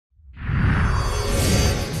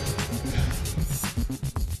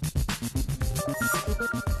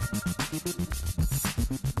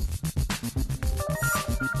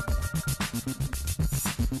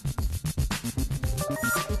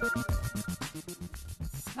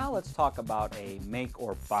Now let's talk about a make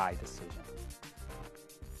or buy decision.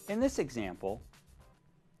 In this example,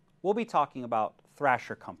 we'll be talking about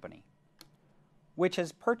Thrasher Company, which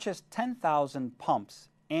has purchased 10,000 pumps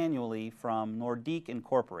annually from Nordique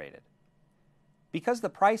Incorporated. Because the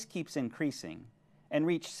price keeps increasing and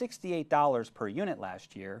reached $68 per unit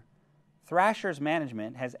last year, Thrasher's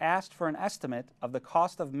management has asked for an estimate of the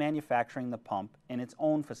cost of manufacturing the pump in its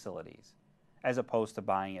own facilities, as opposed to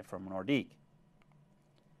buying it from Nordique.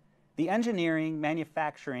 The engineering,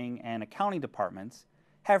 manufacturing, and accounting departments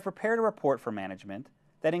have prepared a report for management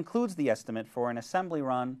that includes the estimate for an assembly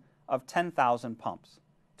run of 10,000 pumps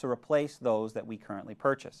to replace those that we currently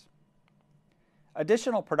purchase.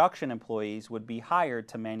 Additional production employees would be hired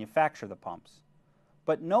to manufacture the pumps,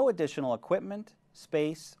 but no additional equipment,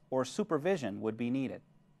 space, or supervision would be needed.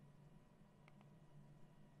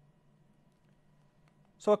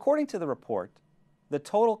 So according to the report, the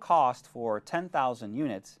total cost for 10,000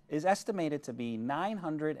 units is estimated to be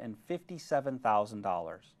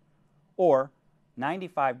 $957,000, or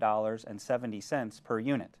 $95.70 per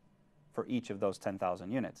unit for each of those 10,000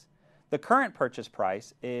 units. The current purchase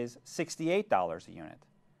price is $68 a unit.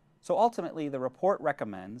 So ultimately, the report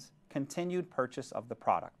recommends continued purchase of the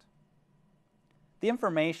product. The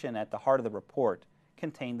information at the heart of the report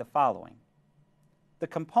contained the following. The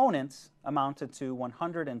components amounted to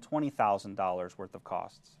 $120,000 worth of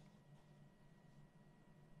costs.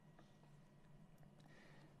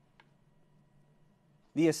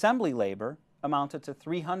 The assembly labor amounted to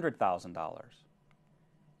 $300,000.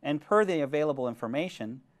 And per the available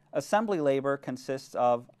information, assembly labor consists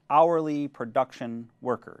of hourly production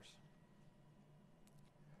workers.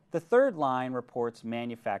 The third line reports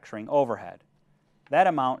manufacturing overhead. That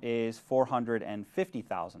amount is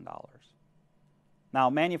 $450,000. Now,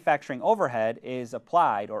 manufacturing overhead is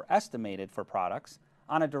applied or estimated for products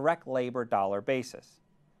on a direct labor dollar basis.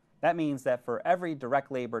 That means that for every direct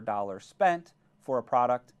labor dollar spent for a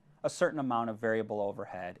product, a certain amount of variable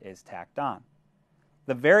overhead is tacked on.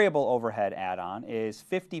 The variable overhead add-on is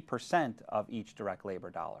 50% of each direct labor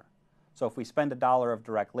dollar. So if we spend $1 of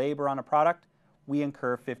direct labor on a product, we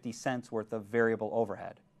incur 50 cents worth of variable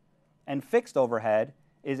overhead. And fixed overhead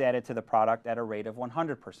is added to the product at a rate of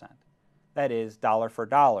 100%. That is, dollar for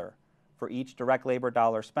dollar. For each direct labor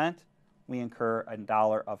dollar spent, we incur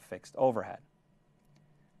 $1 of fixed overhead.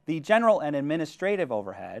 The general and administrative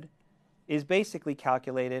overhead is basically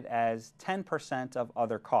calculated as 10% of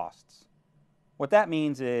other costs. What that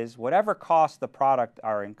means is whatever costs the product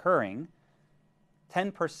are incurring,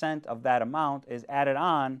 10% of that amount is added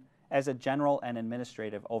on as a general and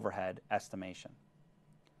administrative overhead estimation.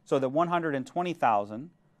 So the $120,000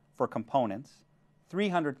 for components,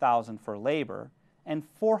 $300,000 for labor, and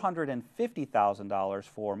 $450,000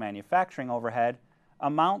 for manufacturing overhead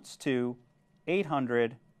amounts to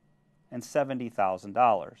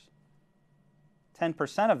 $870,000.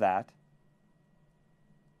 10% of that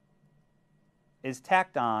is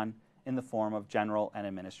tacked on in the form of general and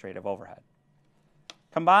administrative overhead.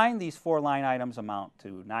 Combined, these four line items amount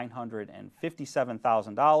to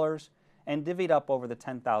 $957,000, and divvied up over the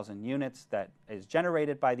 10,000 units that is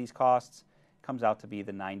generated by these costs comes out to be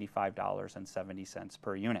the $95.70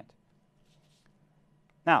 per unit.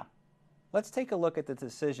 Now, let's take a look at the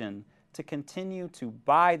decision to continue to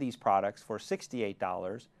buy these products for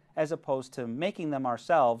 $68 as opposed to making them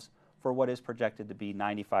ourselves for what is projected to be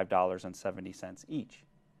 $95.70 each.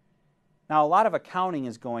 Now, a lot of accounting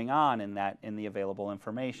is going on in the available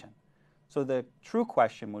information. So the true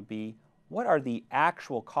question would be, what are the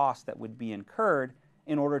actual costs that would be incurred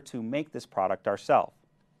in order to make this product ourselves?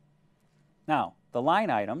 Now, the line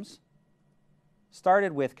items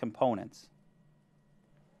started with components.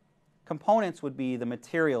 Components would be the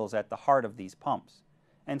materials at the heart of these pumps.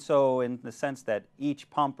 And so in the sense that each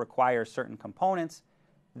pump requires certain components,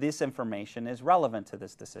 this information is relevant to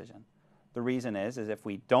this decision. The reason is if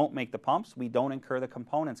we don't make the pumps, we don't incur the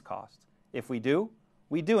components costs. If we do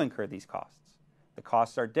incur these costs. The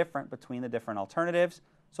costs are different between the different alternatives,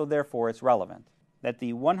 so therefore it's relevant. That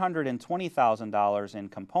the $120,000 in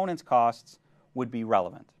components costs would be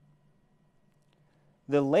relevant.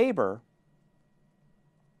 The labor,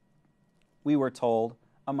 we were told,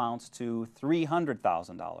 amounts to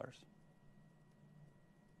 $300,000.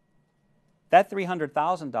 That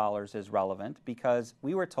 $300,000 is relevant because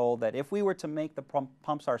we were told that if we were to make the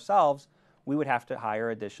pumps ourselves, we would have to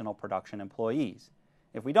hire additional production employees.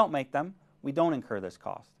 If we don't make them, we don't incur this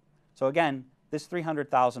cost. So again, this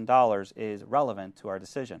 $300,000 is relevant to our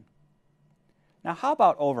decision. Now, how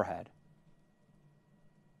about overhead?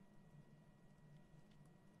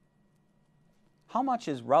 How much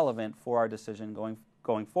is relevant for our decision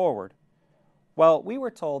going forward? Well, we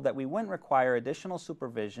were told that we wouldn't require additional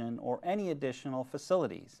supervision or any additional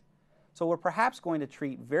facilities. So we're perhaps going to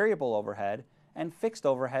treat variable overhead and fixed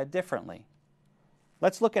overhead differently.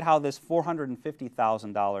 Let's look at how this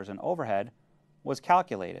 $450,000 in overhead was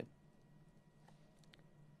calculated.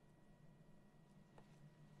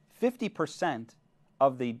 50%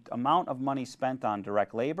 of the amount of money spent on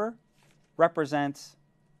direct labor represents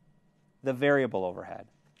the variable overhead,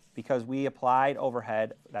 because we applied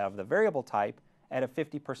overhead of the variable type at a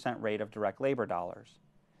 50% rate of direct labor dollars.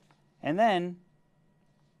 And then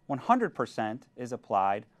 100% is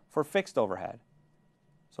applied for fixed overhead.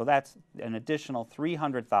 So that's an additional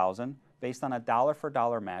 $300,000 based on a dollar for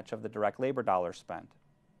dollar match of the direct labor dollars spent.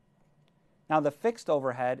 Now the fixed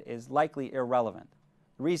overhead is likely irrelevant.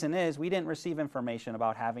 The reason is we didn't receive information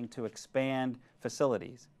about having to expand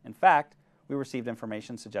facilities. In fact, we received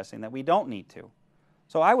information suggesting that we don't need to.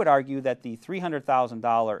 So I would argue that the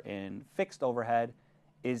 $300,000 in fixed overhead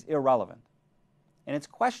is irrelevant. And it's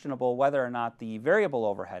questionable whether or not the variable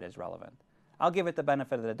overhead is relevant. I'll give it the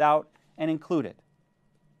benefit of the doubt and include it.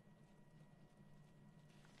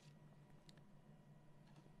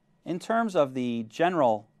 In terms of the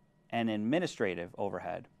general and administrative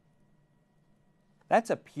overhead, that's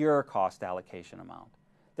a pure cost allocation amount.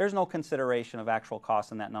 There's no consideration of actual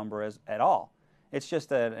costs in that number at all. It's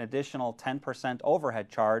just an additional 10% overhead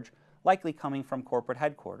charge, likely coming from corporate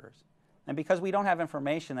headquarters. And because we don't have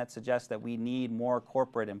information that suggests that we need more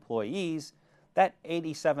corporate employees, that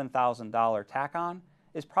 $87,000 tack-on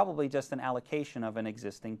is probably just an allocation of an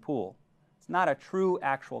existing pool. It's not a true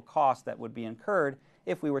actual cost that would be incurred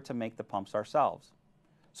if we were to make the pumps ourselves.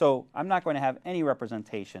 So I'm not going to have any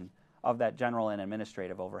representation of that general and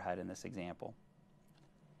administrative overhead in this example.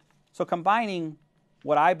 So combining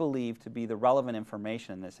what I believe to be the relevant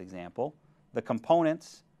information in this example, the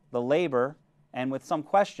components, the labor, and with some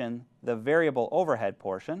question, the variable overhead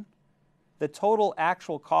portion, the total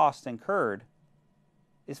actual cost incurred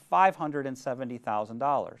is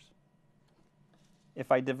 $570,000.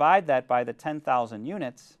 If I divide that by the 10,000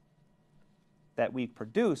 units that we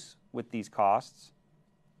produce with these costs,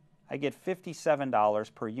 I get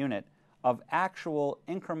 $57 per unit of actual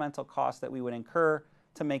incremental costs that we would incur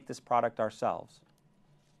to make this product ourselves.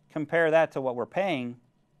 Compare that to what we're paying,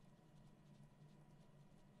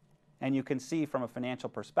 and you can see from a financial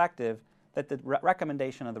perspective that the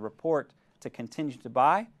recommendation of the report to continue to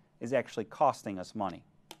buy is actually costing us money.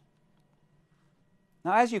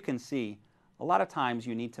 Now, as you can see, a lot of times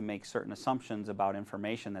you need to make certain assumptions about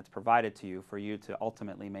information that's provided to you for you to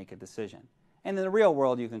ultimately make a decision. And in the real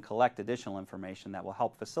world, you can collect additional information that will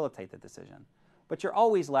help facilitate the decision. But you're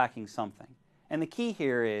always lacking something. And the key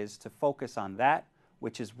here is to focus on that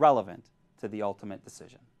which is relevant to the ultimate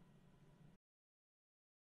decision.